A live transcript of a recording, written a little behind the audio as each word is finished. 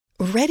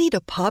Ready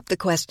to pop the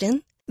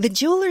question? The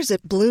jewelers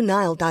at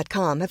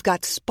BlueNile.com have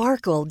got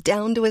sparkle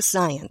down to a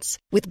science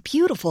with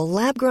beautiful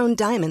lab-grown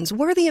diamonds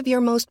worthy of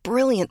your most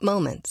brilliant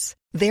moments.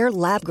 Their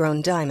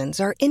lab-grown diamonds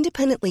are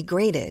independently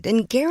graded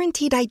and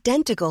guaranteed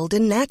identical to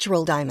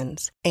natural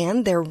diamonds,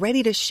 and they're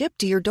ready to ship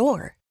to your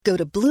door. Go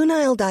to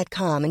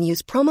BlueNile.com and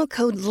use promo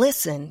code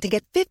LISTEN to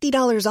get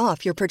 $50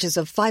 off your purchase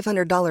of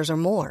 $500 or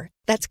more.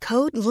 That's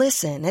code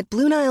LISTEN at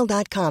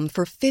BlueNile.com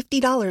for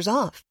 $50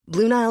 off.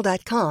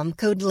 BlueNile.com,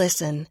 code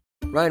LISTEN.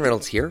 Ryan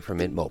Reynolds here from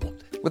Mint Mobile.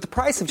 With the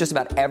price of just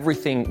about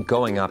everything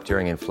going up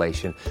during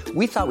inflation,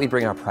 we thought we'd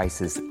bring our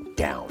prices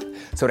down.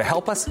 So to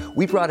help us,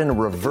 we brought in a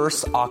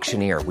reverse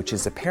auctioneer, which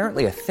is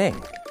apparently a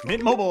thing.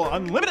 Mint Mobile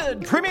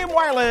Unlimited Premium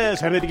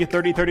Wireless. How to get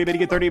 30, 30, how to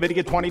get 30, how to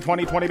get 20,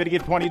 20, 20, how to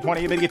get 20,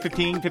 20, how to get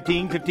 15,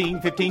 15,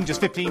 15, 15, just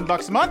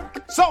 $15 a month?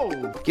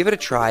 Sold! Give it a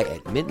try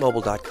at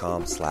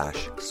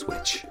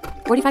mintmobile.com/switch.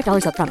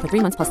 $45 up front for 3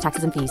 months plus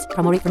taxes and fees.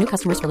 Promo rate for new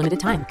customers for limited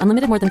time.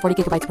 Unlimited more than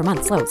 40 gigabytes per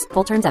month. Slows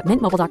full terms at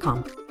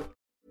mintmobile.com.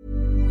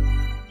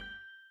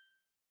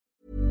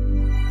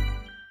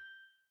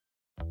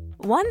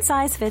 One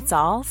size fits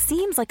all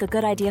seems like a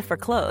good idea for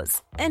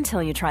clothes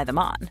until you try them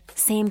on.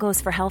 Same goes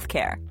for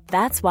healthcare.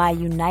 That's why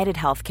United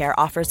Healthcare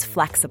offers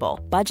flexible,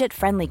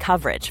 budget-friendly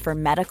coverage for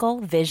medical,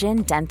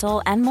 vision,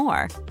 dental, and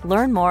more.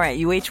 Learn more at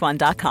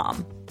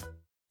uh1.com.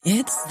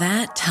 It's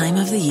that time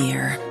of the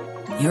year.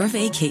 Your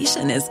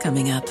vacation is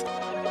coming up.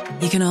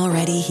 You can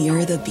already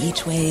hear the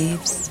beach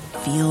waves,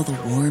 feel the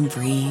warm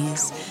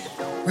breeze,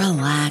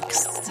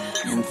 relax,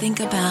 and think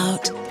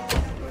about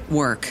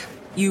work.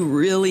 You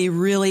really,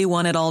 really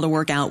want it all to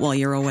work out while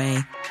you're away.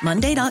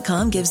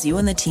 Monday.com gives you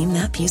and the team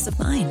that peace of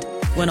mind.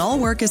 When all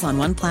work is on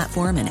one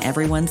platform and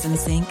everyone's in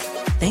sync,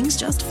 things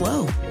just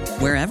flow.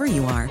 Wherever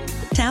you are,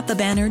 tap the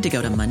banner to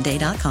go to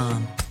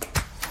Monday.com.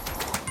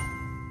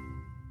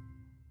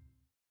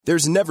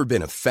 There's never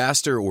been a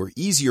faster or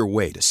easier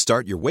way to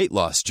start your weight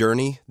loss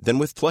journey than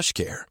with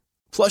PlushCare.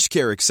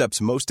 PlushCare accepts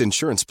most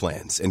insurance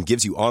plans and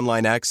gives you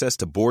online access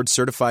to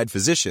board-certified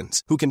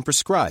physicians who can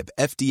prescribe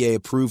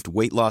FDA-approved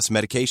weight loss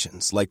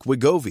medications like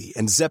Wegovy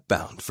and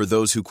Zepbound for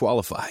those who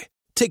qualify.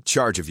 Take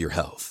charge of your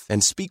health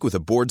and speak with a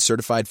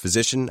board-certified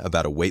physician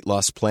about a weight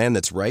loss plan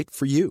that's right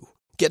for you.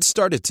 Get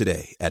started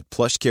today at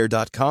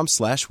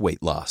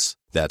plushcare.com/weight loss.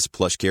 That's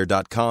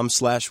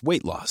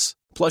plushcare.com/weight loss.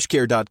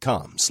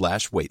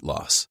 plushcare.com/weight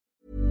loss.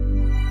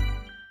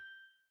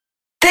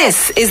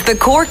 This is the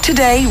Cork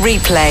Today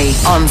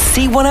replay on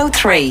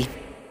C103.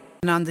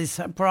 And on this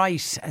bright,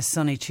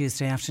 sunny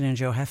Tuesday afternoon,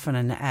 Joe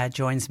Heffernan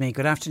joins me.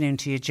 Good afternoon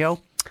to you, Joe.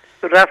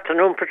 Good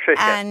afternoon, Patricia.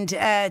 And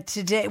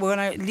today we're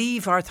going to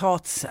leave our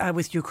thoughts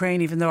with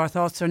Ukraine, even though our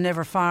thoughts are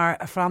never far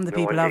from the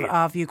people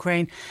of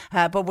Ukraine.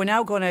 But we're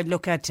now going to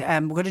look at,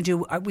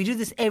 we do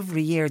this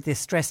every year,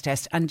 this stress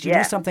test. And you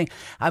know something,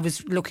 I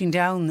was looking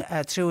down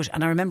through it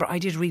and I remember I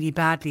did really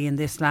badly in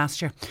this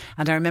last year.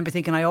 And I remember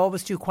thinking I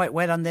always do quite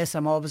well on this.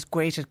 I'm always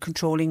great at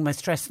controlling my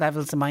stress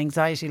levels and my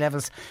anxiety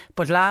levels.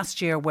 But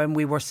last year when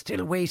we were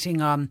still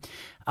waiting on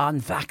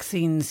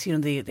vaccines, you know,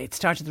 they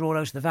started the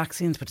rollout of the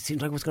vaccines, but it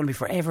seemed like it was going to be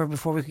forever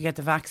before we could get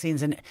the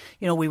vaccines. And,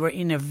 you know, we were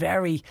in a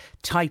very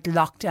tight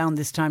lockdown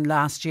this time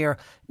last year.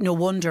 No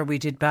wonder we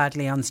did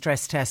badly on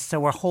stress tests. So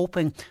we're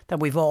hoping that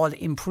we've all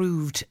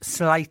improved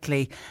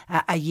slightly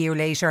a year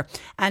later.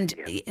 And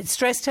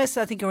stress tests,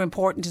 I think, are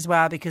important as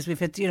well because we've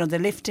had, you know, the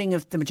lifting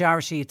of the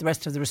majority, the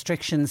rest of the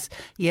restrictions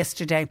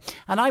yesterday.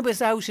 And I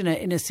was out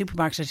in a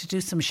supermarket to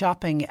do some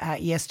shopping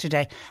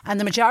yesterday, and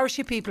the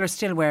majority of people are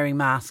still wearing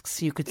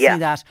masks. You could see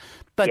that.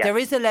 But there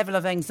is a level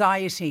of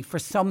anxiety for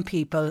some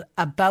people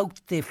about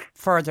the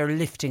further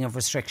lifting of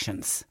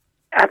restrictions.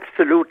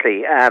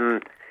 Absolutely.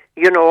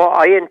 You know,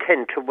 I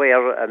intend to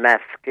wear a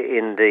mask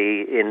in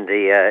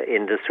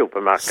the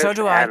supermarket. So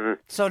do I.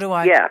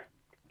 Yeah.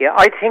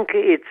 I think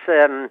it's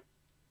I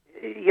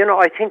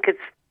think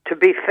it's to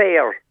be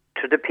fair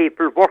to the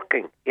people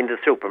working in the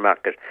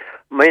supermarket.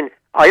 I mean,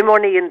 I'm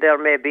only in there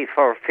maybe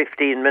for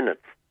 15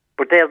 minutes,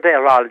 but they're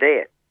there all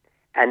day.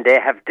 And they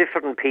have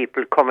different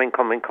people coming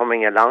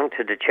along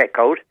to the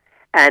checkout.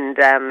 And,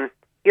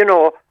 you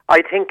know,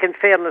 I think in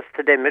fairness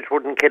to them, it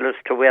wouldn't kill us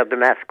to wear the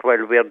mask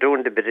while we're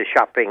doing the bit of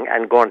shopping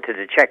and going to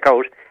the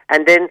checkout.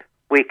 And then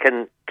we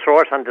can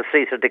throw it on the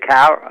seat of the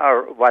car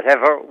or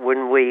whatever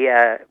when we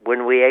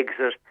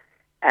exit.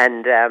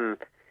 And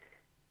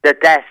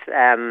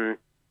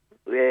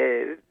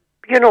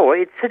you know,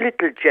 it's a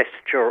little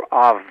gesture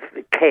of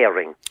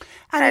caring.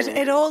 And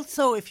it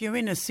also, if you're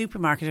in a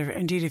supermarket, or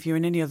indeed if you're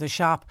in any other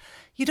shop,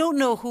 you don't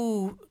know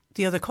who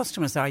the other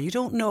customers are. You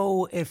don't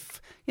know if,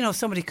 you know,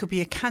 somebody could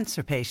be a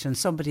cancer patient,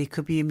 somebody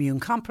could be immune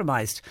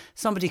compromised,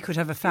 somebody could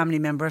have a family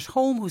member at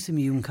home who's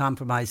immune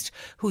compromised,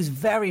 who's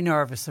very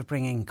nervous of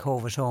bringing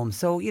COVID home.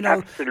 So, you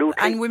know, absolutely.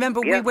 And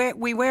remember,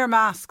 we wear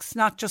masks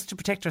not just to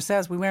protect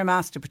ourselves, we wear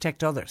masks to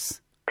protect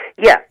others.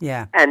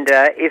 Yeah. And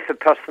if a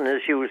person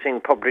is using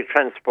public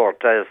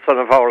transport, son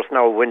of ours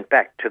now went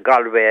back to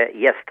Galway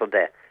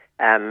yesterday.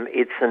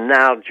 It's an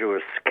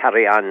arduous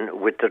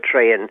carry-on with the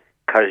train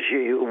because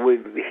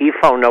he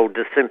found out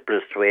the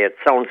simplest way. It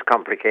sounds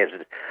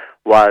complicated,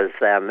 was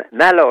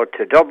Mallow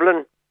to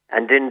Dublin,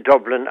 and in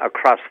Dublin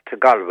across to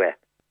Galway.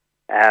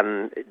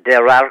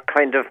 There are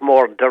kind of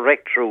more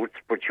direct routes,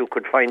 but you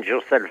could find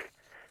yourself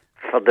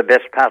for the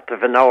best part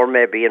of an hour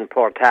maybe in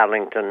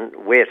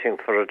Portarlington waiting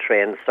for a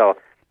train, so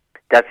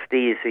that's the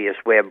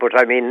easiest way. But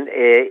I mean,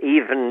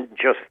 even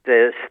just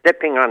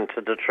stepping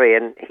onto the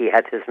train, he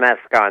had his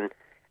mask on,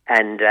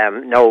 and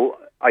no,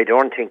 I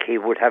don't think he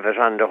would have it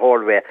on the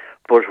whole way,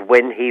 but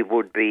when he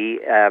would be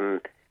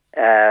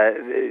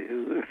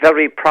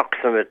very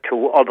proximate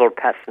to other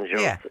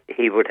passengers,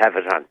 he would have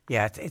it on.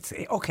 Yeah, it's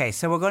okay.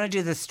 So we're going to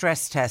do the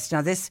stress test.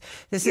 Now this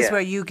is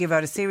where you give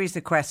out a series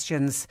of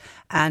questions,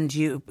 and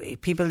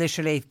people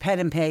literally pen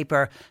and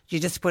paper. You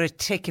just put a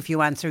tick if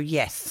you answer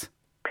yes.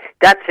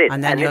 That's it.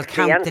 And then you'll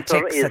count the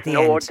ticks at the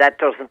end. That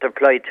doesn't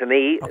apply to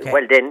me. Okay.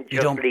 Well, then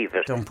just leave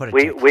it. Don't put a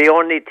tick. We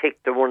only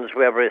tick the ones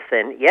where we're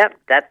saying,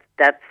 that's.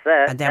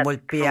 And then we'll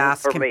be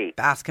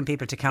asking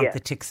people to count the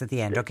ticks at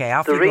the end. Okay,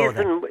 off you go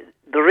then.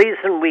 The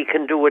reason we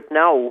can do it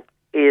now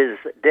is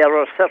there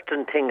are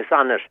certain things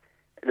on it,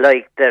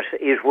 like that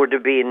it would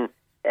have been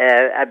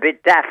a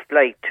bit daft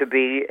like to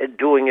be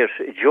doing it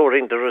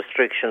during the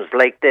restrictions.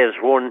 Like there's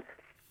one,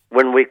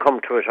 when we come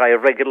to it, I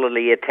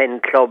regularly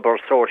attend club or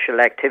social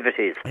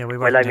activities. Yeah,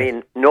 I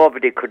mean,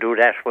 nobody could do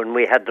that when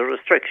we had the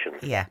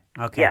restrictions. Yeah,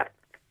 okay. Yeah.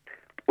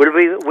 Will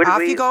off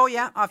we you go,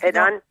 yeah. Off you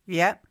go. On?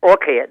 Yeah.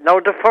 Okay, now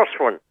the first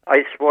one,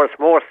 I suppose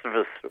most of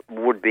us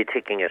would be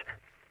ticking it.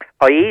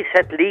 I eat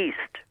at least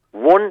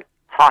one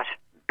hot,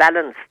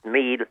 balanced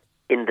meal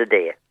in the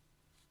day.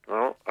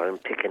 Oh, I'm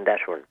ticking that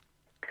one.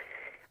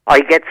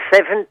 I get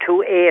 7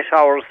 to 8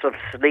 hours of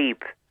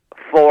sleep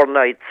 4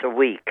 nights a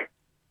week.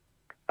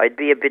 I'd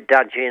be a bit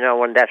dodgy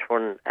now on that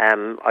one.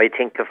 I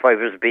think if I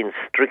was being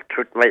strict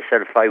with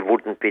myself, I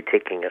wouldn't be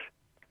ticking it.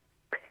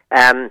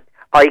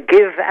 I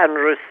give and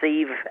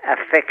receive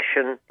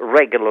affection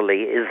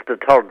regularly is the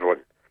third one.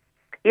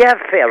 Yeah,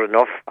 fair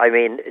enough. I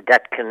mean,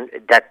 that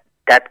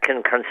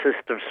can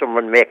consist of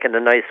someone making a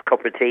nice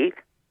cup of tea.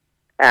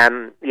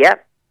 Yeah.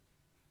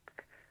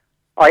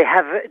 I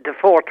have the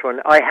fourth one.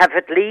 I have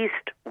at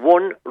least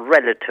one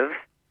relative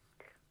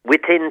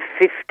within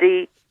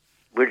 50,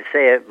 we'll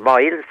say,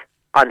 miles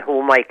on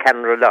whom I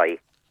can rely.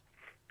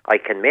 I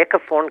can make a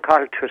phone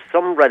call to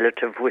some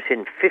relative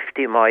within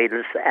 50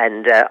 miles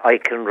and I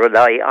can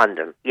rely on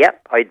them.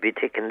 Yep, I'd be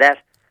ticking that.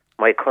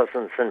 My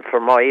cousins in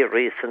Fermoy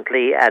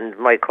recently and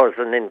my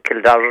cousin in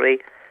Kildare.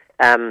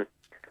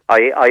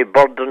 I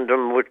burdened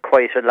them with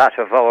quite a lot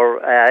of our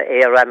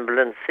air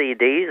ambulance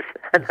CDs,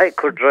 and I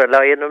could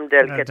rely on them.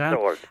 They'll get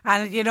sold.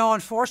 And,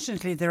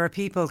 unfortunately, there are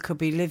people could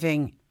be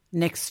living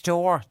next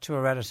door to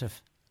a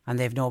relative and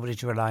they've nobody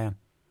to rely on.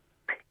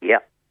 Yeah.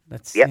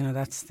 That's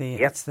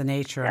the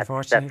nature,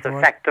 unfortunately. That's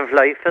a fact of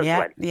life as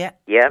well.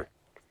 Yeah.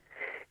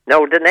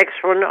 Now, the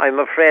next one, I'm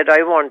afraid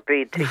I won't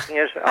be taking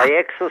it. I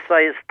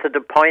exercise to the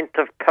point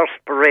of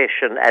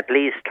perspiration at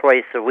least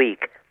twice a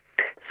week.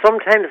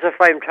 Sometimes if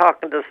I'm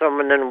talking to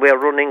someone and we're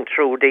running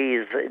through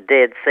these,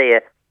 they'd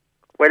say,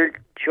 well,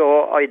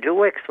 Joe, I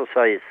do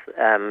exercise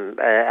and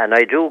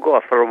I do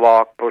go for a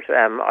walk, but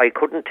I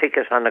couldn't tick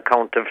it on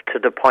account of to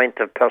the point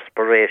of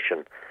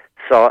perspiration.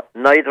 So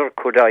neither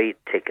could I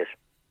tick it.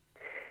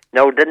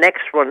 Now, the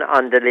next one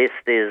on the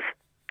list is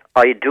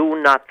I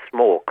do not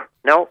smoke.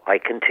 Now, I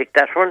can tick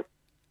that one.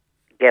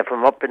 Gave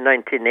them up in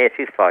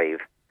 1985.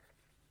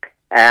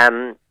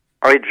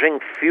 I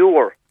drink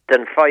fewer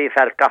than 5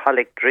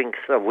 alcoholic drinks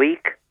a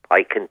week.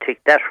 I can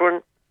tick that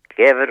one.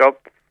 Gave it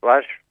up,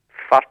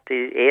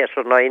 48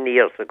 or 9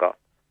 years ago.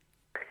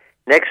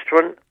 Next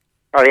one,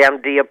 I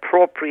am the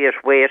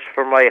appropriate weight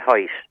for my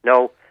height.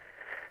 Now,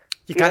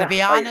 you got to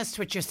be honest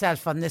with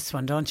yourself on this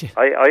one, don't you?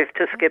 I have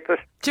to skip it.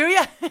 Do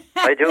you?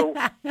 I do.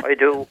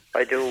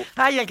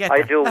 How you get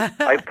I do.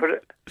 I put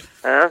it...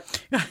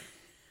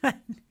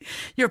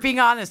 You're being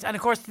honest. And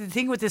of course, the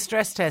thing with the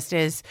stress test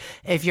is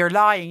if you're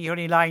lying, you're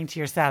only lying to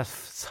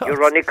yourself. So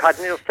you're only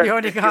cutting yourself. You're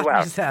only cutting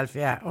yourself,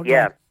 yeah. Okay.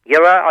 Yeah.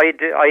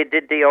 I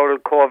did the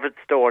old COVID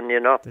stone,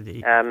 it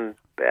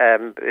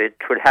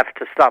will have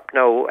to stop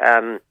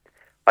now.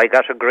 I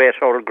got a great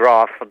old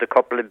graph for the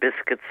couple of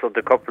biscuits or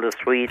the couple of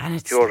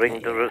sweets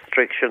during the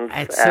restrictions.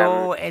 It's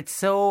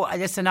so.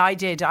 Listen, I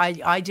did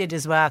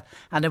as well,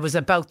 and it was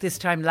about this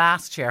time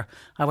last year.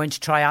 I went to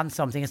try on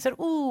something and said,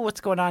 "Ooh,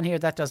 what's going on here?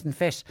 That doesn't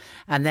fit."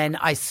 And then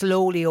I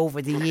slowly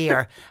over the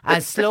year,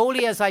 as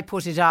slowly as I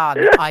put it on,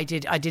 I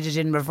did it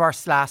in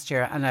reverse last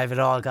year, and I've it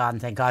all gone,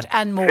 thank God,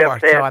 and more.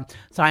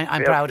 So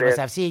I'm proud of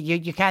myself. See,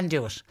 you can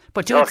do it,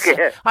 but do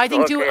it. I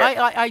think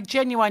I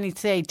genuinely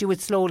say do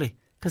it slowly.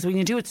 Because when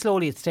you do it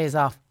slowly, it stays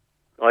off.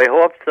 I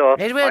hope so.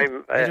 It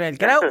will. It will.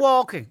 Get out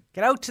walking.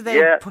 Get out to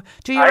the...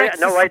 do your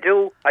exercise. No, I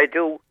do.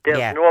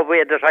 There's no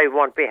way that I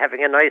won't be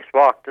having a nice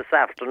walk this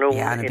afternoon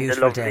in the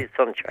lovely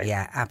sunshine.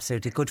 Yeah,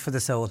 absolutely. Good for the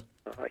soul.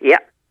 Yeah.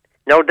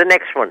 Now, the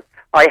next one.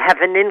 I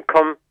have an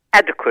income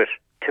adequate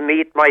to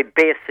meet my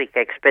basic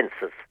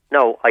expenses.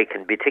 No, I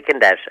can be ticking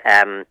that.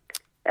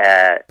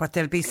 But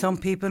there'll be some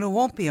people who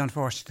won't be,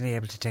 unfortunately,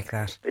 able to take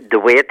that. The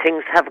way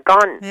things have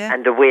gone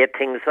and the way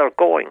things are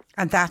going.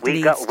 And that we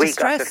leads got, to we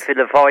stress. got a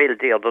fill of oil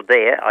the other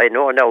day. I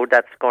know now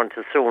that's going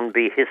to soon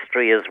be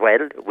history as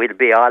well. We'll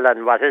be all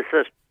on, what is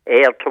it,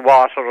 air to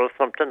water or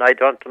something. I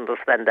don't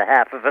understand the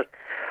half of it.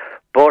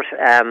 But,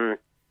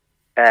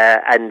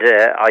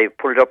 I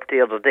pulled up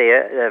the other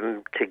day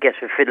to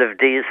get a fill of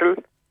diesel.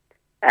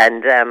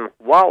 And,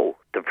 wow,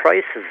 the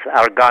prices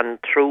are gone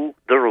through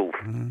the roof.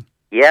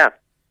 Yeah.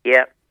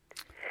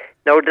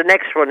 Now, the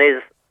next one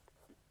is,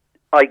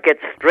 I get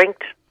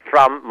strength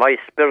from my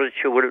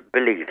spiritual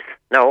beliefs.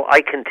 Now,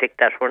 I can take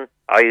that one.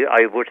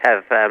 I would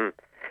have a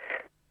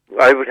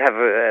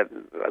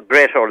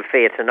great old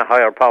faith in a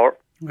higher power,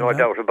 no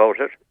doubt about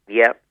it.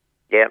 Yeah.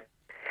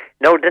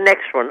 Now, the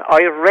next one,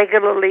 I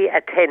regularly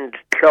attend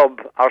club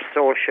or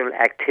social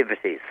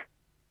activities.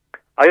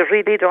 I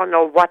really don't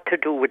know what to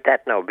do with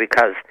that now,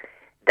 because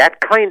that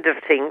kind of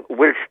thing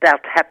will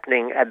start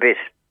happening a bit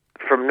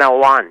from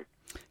now on.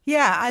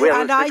 Yeah,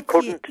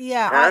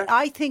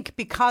 I think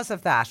because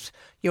of that,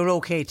 you're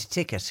okay to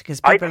tick it,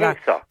 because people I think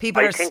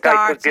starting.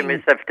 I could give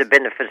myself the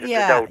benefit of the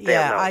doubt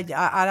there now.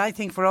 And I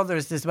think for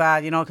others as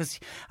well, because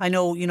I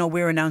know,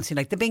 we're announcing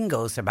like the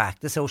bingos are back,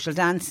 the social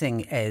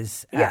dancing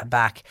is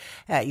back,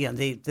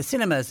 the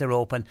cinemas are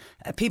open,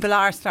 people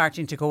are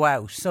starting to go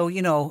out. So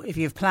if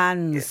you have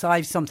plans, I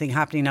have something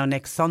happening now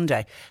next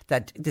Sunday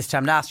that this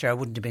time last year I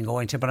wouldn't have been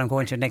going to, but I'm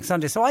going to next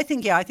Sunday. So I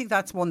think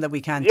that's one that we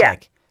can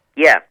take.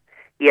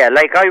 Yeah,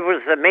 like I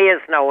was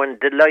amazed now and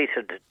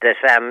delighted that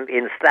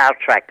in Star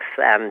Trek's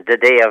the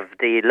day of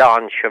the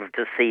launch of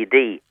the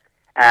CD,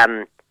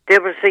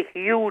 there was a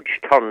huge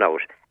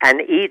turnout,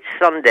 and each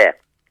Sunday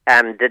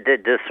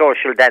the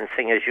social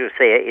dancing, as you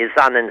say, is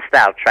on in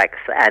Star Trek's,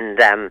 and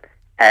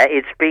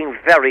it's being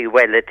very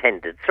well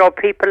attended. So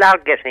people are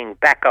getting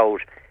back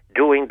out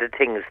doing the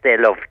things they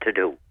love to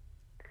do.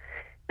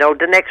 Now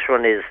the next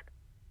one is,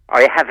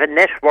 I have a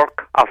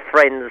network of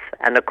friends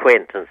and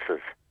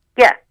acquaintances.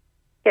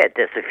 Yeah,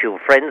 there's a few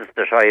friends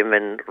that I'm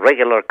in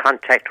regular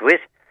contact with,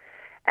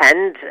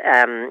 and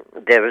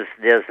there's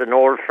an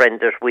old friend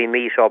that we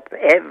meet up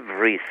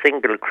every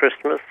single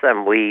Christmas,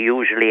 and we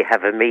usually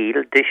have a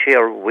meal. This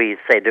year we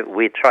said that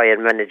we'd try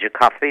and manage a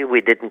coffee.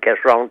 We didn't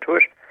get round to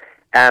it,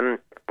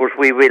 but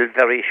we will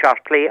very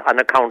shortly on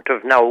account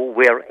of now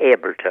we're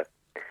able to.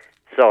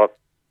 So,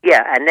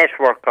 yeah, a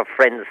network of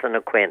friends and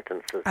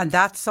acquaintances. And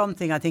that's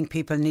something I think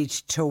people need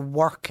to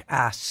work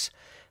at.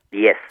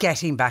 Yes.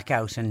 Getting back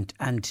out and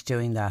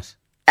doing that.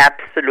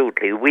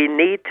 Absolutely. We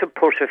need to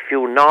put a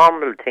few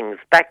normal things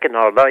back in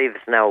our lives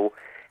now,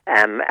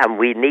 and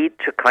we need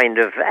to kind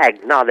of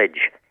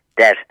acknowledge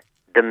that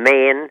the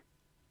main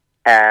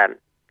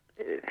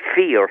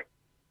fear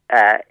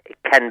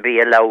can be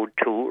allowed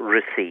to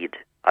recede.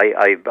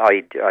 I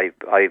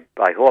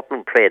hope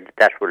and pray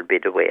that will be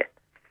the way.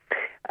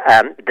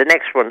 The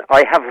next one,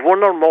 I have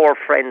one or more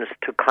friends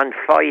to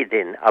confide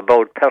in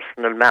about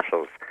personal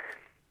matters.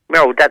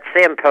 No, that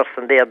same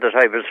person there that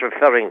I was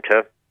referring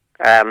to,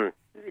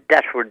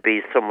 that would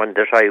be someone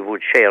that I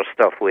would share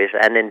stuff with,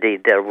 and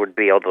indeed there would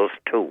be others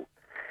too.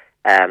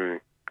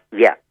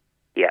 Yeah.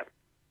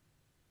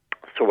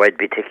 So I'd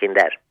be ticking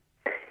that.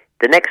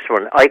 The next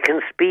one, I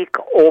can speak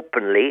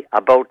openly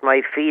about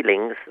my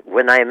feelings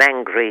when I'm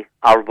angry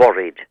or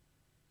worried.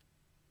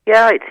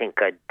 Yeah, I think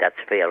that's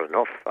fair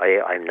enough.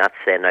 I'm not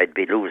saying I'd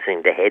be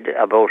losing the head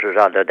about it,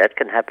 although that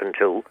can happen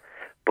too.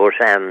 But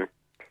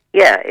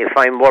yeah, if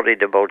I'm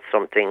worried about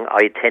something,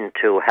 I tend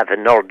to have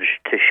an urge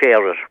to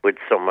share it with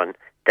someone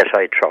that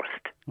I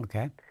trust.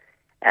 Okay.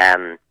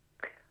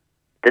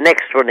 The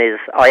next one is,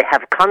 I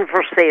have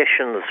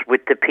conversations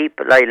with the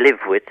people I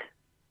live with,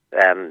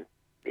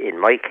 in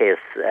my case,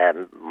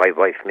 my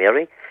wife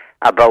Mary,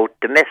 about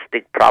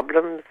domestic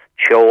problems,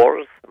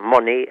 chores,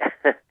 money,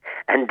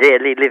 and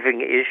daily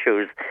living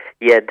issues.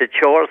 Yeah, the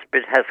chores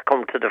bit has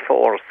come to the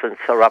fore since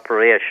her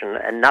operation,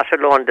 and not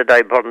alone did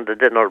I burn the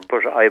dinner,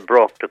 but I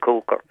broke the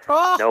cooker.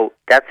 Oh. No,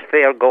 that's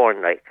fair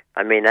going, like.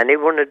 I mean,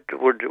 anyone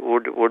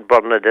would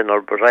burn a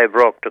dinner, but I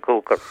broke the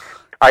cooker.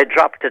 I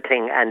dropped the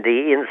thing, and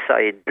the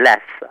inside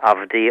glass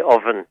of the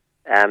oven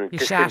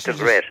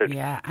disintegrated.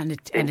 And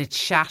it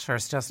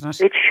shatters, doesn't it?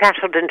 It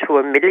shattered into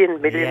a million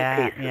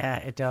pieces. Yeah,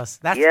 it does.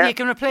 You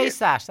can replace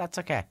that. That's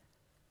okay.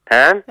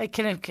 Huh?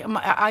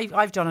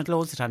 I've done it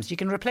loads of times. You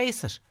can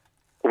replace it.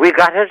 We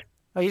got it.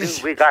 Oh,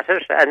 we got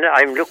it, and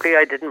I'm lucky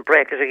I didn't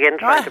break it again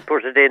trying to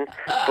put it in.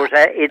 But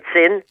it's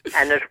in,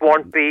 and it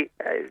won't be.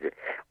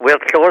 We're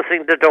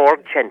closing the door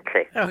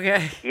gently.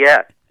 Okay.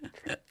 Yeah.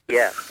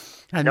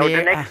 And now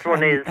the next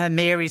one is. And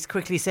Mary's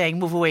quickly saying,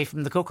 "Move away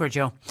from the cooker,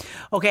 Joe."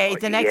 Okay.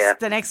 The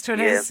next one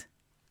is.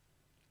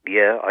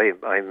 Yeah,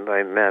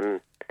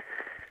 I'm.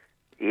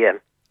 Yeah.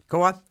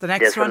 Go on. The next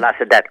There's one. There's a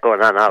lot of that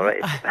going on. All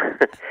right.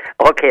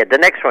 Okay. The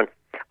next one.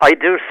 I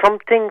do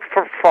something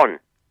for fun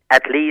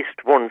at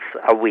least once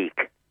a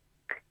week.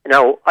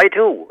 Now, I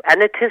do,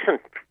 and it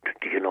isn't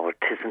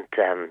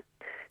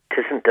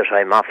that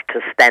I'm off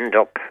to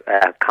stand-up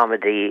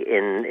comedy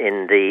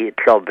in the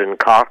club in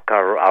Cork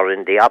or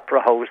in the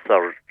Opera House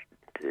or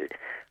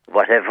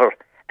whatever.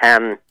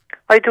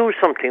 I do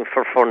something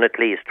for fun at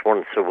least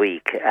once a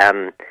week.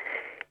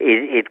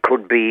 It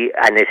could be,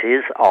 and it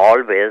is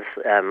always,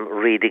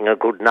 reading a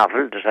good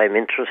novel that I'm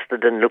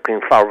interested in, looking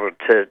forward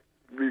to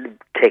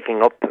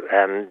taking up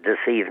this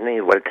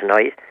evening,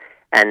 tonight.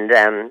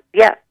 And,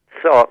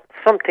 so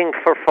something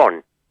for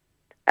fun,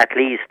 at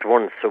least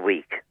once a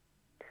week.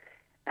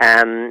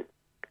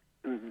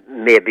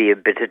 Maybe a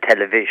bit of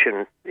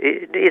television.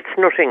 It's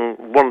nothing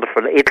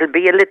wonderful. It'll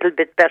be a little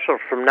bit better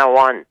from now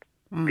on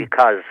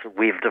because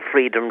we've the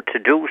freedom to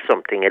do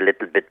something a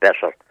little bit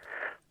better.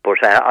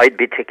 But I'd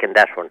be ticking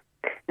that one.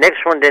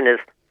 Next one then is,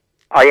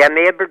 I am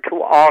able to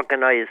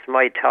organise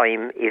my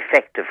time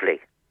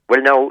effectively.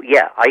 Well, no,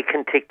 I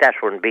can tick that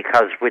one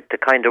because with the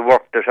kind of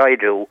work that I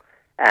do,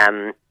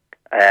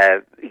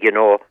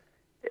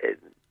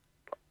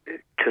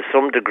 to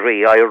some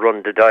degree I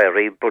run the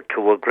diary, but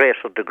to a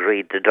greater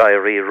degree the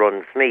diary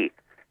runs me.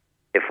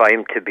 If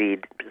I'm to be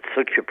at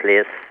such a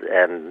place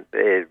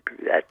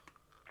at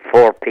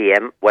 4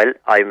 p.m., well,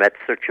 I'm at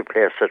such a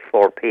place at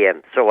 4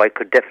 p.m., so I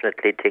could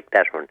definitely tick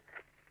that one.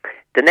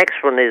 The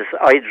next one is,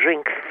 I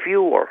drink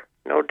fewer.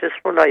 Now, this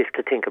one I have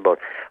to think about.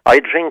 I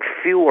drink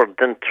fewer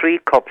than 3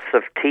 cups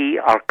of tea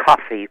or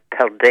coffee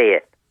per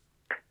day.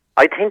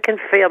 I think in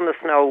fairness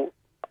now,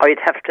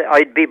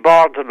 I'd be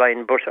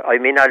borderline, but I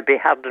mean, I'll be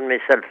hard on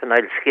myself and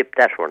I'll skip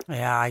that one.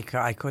 Yeah,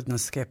 I couldn't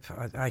skip.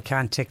 I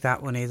can't tick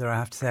that one either, I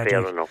have to say.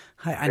 Fair enough.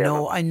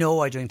 I know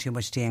I drink too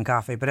much tea and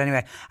coffee, but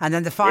anyway. And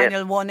then the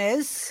final one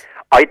is?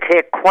 I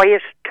take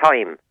quiet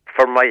time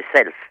for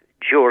myself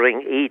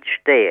during each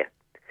day.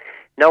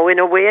 Now, in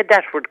a way,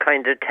 that would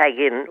kind of tag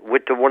in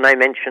with the one I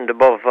mentioned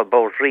above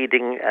about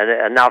reading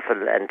a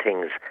novel and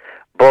things.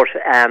 But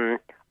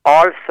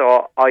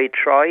also, I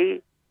try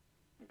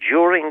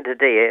during the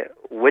day,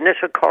 when it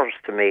occurs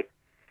to me,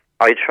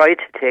 I try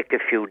to take a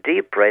few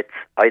deep breaths.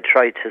 I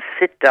try to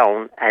sit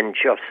down and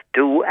just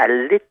do a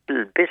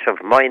little bit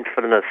of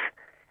mindfulness.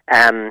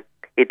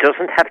 It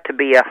doesn't have to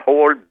be a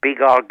whole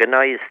big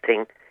organised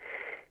thing.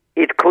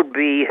 It could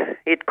be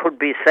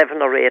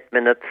 7 or 8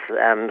 minutes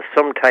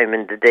sometime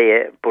in the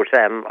day, but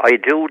I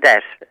do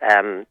that.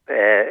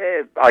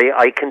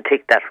 I can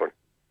take that one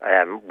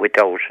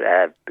without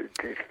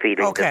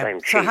feeling that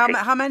I'm cheating. So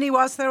how many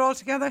was there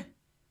altogether?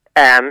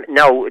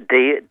 No,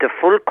 the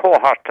full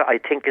cohort I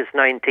think is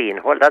 19.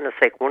 Hold on a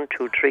sec. 1,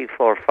 2, 3,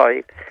 4,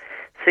 5,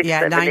 6,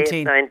 7, 19.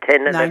 8, 9,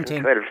 10,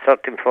 11, 12,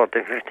 13,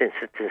 14, 15,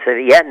 16,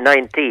 17. Yeah,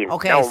 19.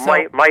 Okay, now,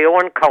 so my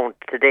own count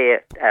today,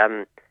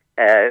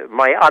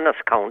 my honest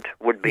count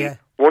would be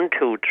 1,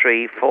 2,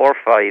 3, 4,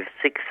 5,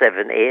 6,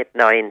 7, 8,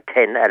 9,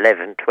 10,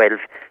 11, 12,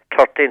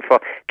 13,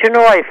 14. Do you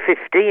know I have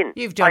 15?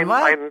 You've done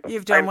well.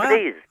 You've done well.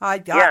 Pleased.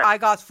 I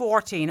got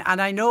 14,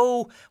 and I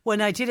know when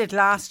I did it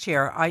last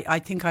year, I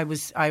think I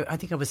was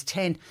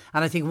 10,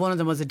 and I think one of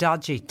them was a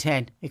dodgy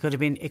 10. It could have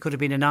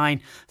been a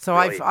 9. So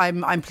right.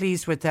 I'm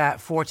pleased with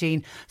that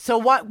 14. So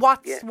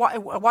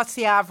what's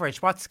the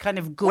average? What's kind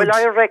of good? Well,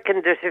 I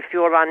reckon that if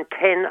you're on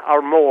 10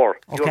 or more,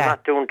 you're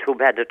not doing too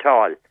bad at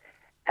all.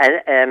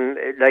 And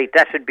like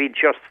that would be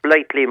just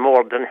slightly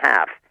more than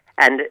half.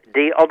 And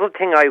the other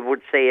thing I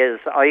would say is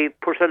I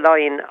put a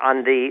line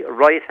on the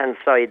right-hand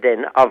side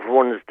then of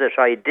ones that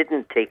I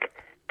didn't tick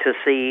to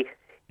see,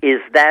 is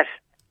that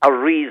a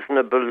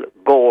reasonable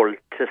goal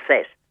to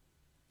set?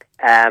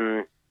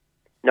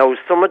 Now,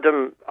 some of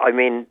them, I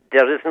mean,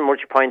 there isn't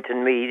much point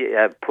in me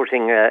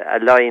putting a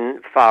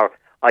line for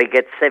I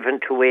get 7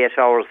 to 8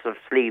 hours of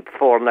sleep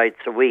 4 nights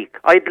a week.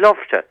 I'd love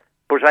to,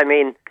 but I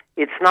mean,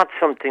 it's not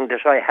something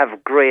that I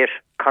have great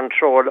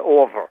control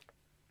over.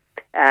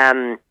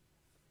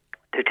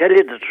 To tell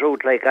you the truth,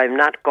 like, I'm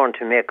not going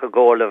to make a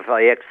goal of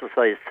I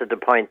exercise to the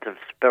point of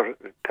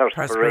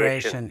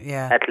perspiration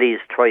at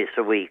least twice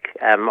a week.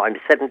 I'm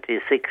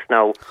 76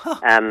 now.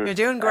 You're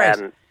doing great.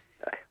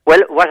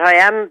 Well, what I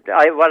am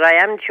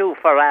due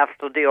for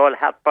after the old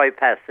heart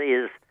bypass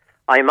is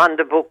I'm on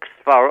the books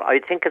for, I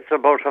think it's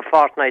about a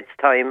fortnight's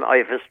time. I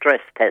have a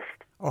stress test.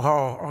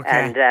 Oh,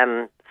 okay.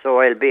 And so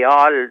I'll be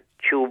all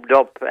tubed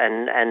up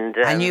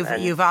and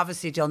you've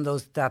obviously done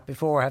that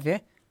before, have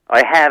you?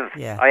 I have.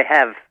 Yeah. I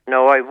have.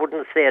 No, I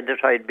wouldn't say that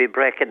I'd be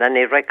breaking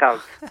any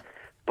records.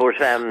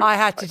 But I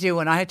had to do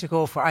one. I had to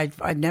go for.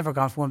 I'd never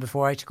gone for one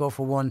before. I had to go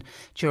for one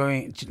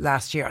during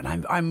last year,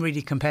 and I'm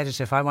really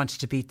competitive. I wanted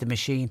to beat the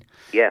machine.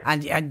 Yeah.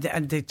 And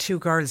the 2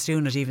 girls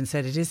doing it even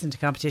said it isn't a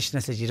competition.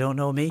 I said, you don't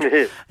know me.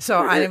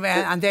 So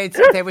and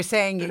they were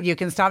saying you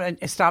can stop.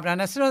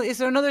 And I said, oh, is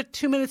there another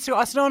 2 minutes to?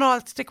 I said, no,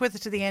 I'll stick with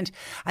it to the end.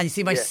 And you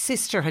see, my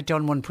sister had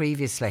done one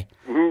previously.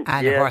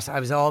 And of course, I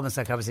was almost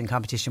like I was in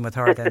competition with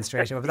her then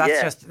straight away. But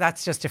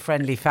that's just a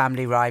friendly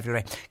family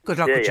rivalry. Good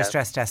luck with your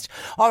stress test.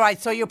 All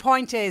right. So your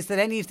point is that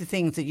any of the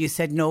things that you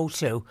said no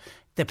to,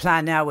 the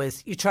plan now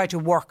is you try to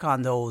work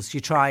on those. You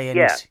try and,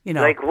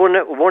 like one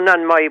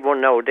on my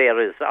one now there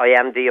is I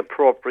am the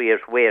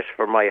appropriate weight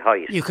for my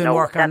height. You can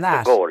work on that.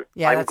 That's the goal.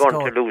 Yeah, I'm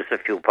going to lose a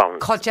few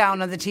pounds. Cut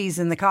down on the teas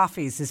and the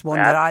coffees is one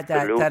that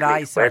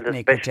I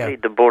certainly could do. Especially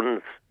the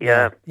buns.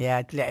 Yeah.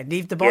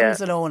 Leave the buns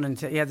alone. And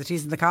the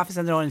teas and the coffees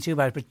and the alone too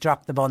bad, but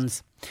drop the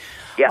buns.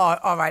 Yeah.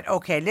 All right.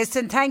 Okay.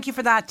 Listen, thank you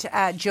for that,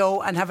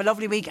 Joe, and have a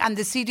lovely week. And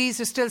the CDs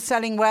are still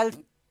selling well?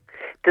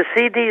 The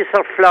CDs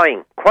are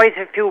flying. Quite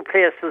a few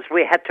places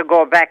we had to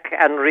go back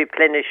and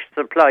replenish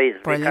supplies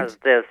because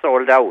they're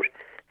sold out.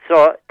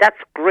 So that's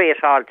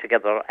great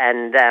altogether.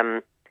 And,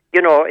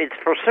 it's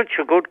for such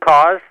a good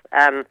cause.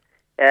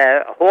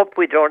 Hope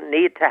we don't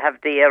need to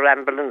have the air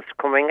ambulance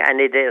coming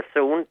any day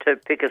soon to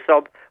pick us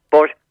up,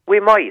 but we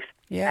might.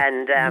 Yeah,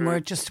 and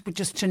we're just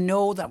to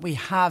know that we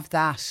have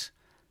that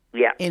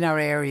in our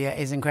area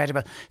is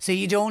incredible. So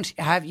you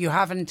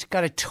haven't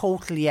got a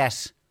total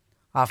yet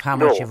of how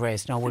much you've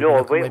raised. No,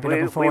 we'll be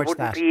looking forward to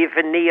that. We wouldn't be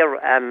even near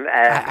an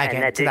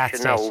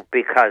addition now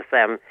because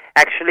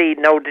actually,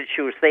 now that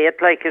you say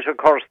it like it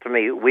occurs to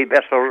me, we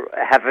better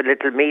have a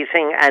little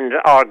meeting and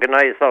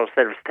organise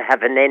ourselves to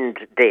have an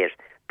end date,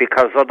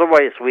 because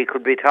otherwise we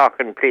could be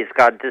talking, please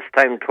God, this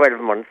time 12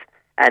 months,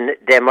 and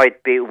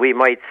we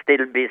might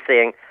still be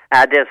saying,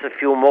 there's a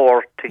few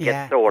more to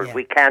get sold. Yeah.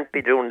 We can't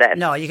be doing that.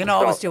 No, you can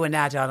always do an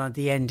add-on at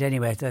the end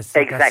anyway. That's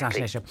not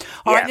an issue.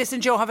 All right,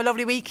 listen, Joe, have a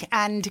lovely week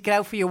and get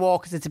out for your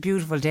walk because it's a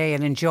beautiful day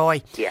and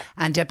enjoy. Yeah.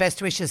 And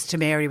best wishes to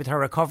Mary with her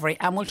recovery.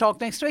 And we'll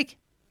talk next week.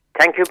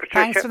 Thank you, Patricia.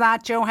 Thanks for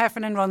that. Joe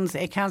Heffernan runs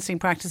a counselling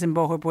practice in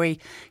Boherbue.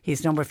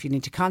 His number, if you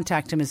need to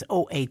contact him, is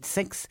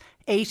 086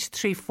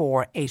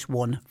 834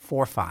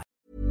 8145.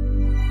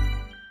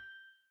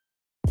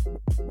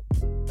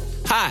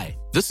 Hi,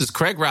 this is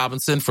Craig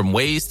Robinson from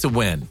Ways to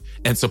Win,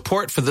 and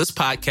support for this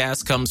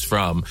podcast comes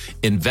from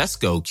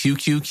Invesco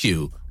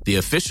QQQ, the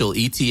official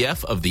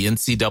ETF of the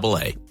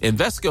NCAA.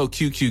 Invesco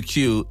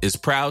QQQ is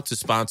proud to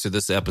sponsor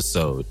this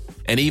episode,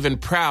 and even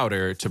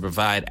prouder to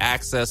provide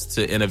access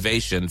to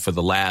innovation for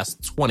the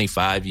last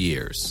 25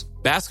 years.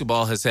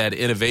 Basketball has had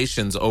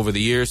innovations over the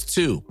years,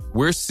 too.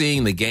 We're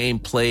seeing the game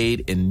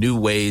played in new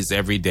ways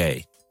every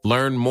day.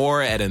 Learn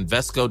more at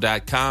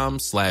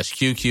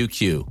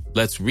Invesco.com/QQQ.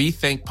 Let's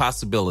rethink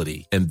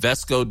possibility.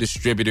 Invesco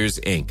Distributors,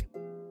 Inc.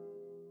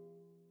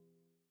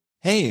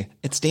 Hey,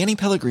 it's Danny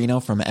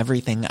Pellegrino from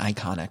Everything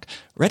Iconic.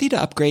 Ready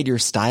to upgrade your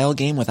style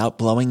game without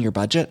blowing your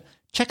budget?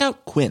 Check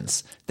out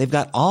Quince. They've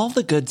got all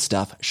the good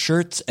stuff,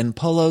 shirts and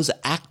polos,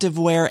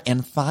 activewear,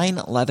 and fine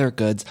leather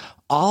goods,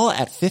 all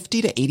at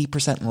 50 to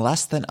 80%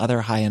 less than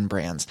other high-end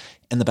brands.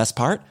 And the best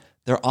part?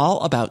 They're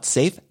all about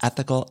safe,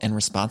 ethical, and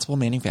responsible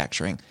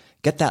manufacturing.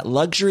 Get that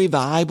luxury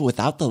vibe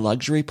without the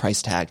luxury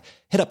price tag.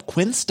 Hit up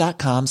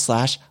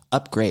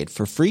quince.com/upgrade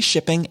for free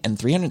shipping and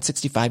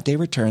 365-day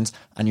returns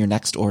on your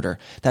next order.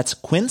 That's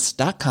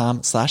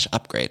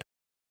quince.com/upgrade.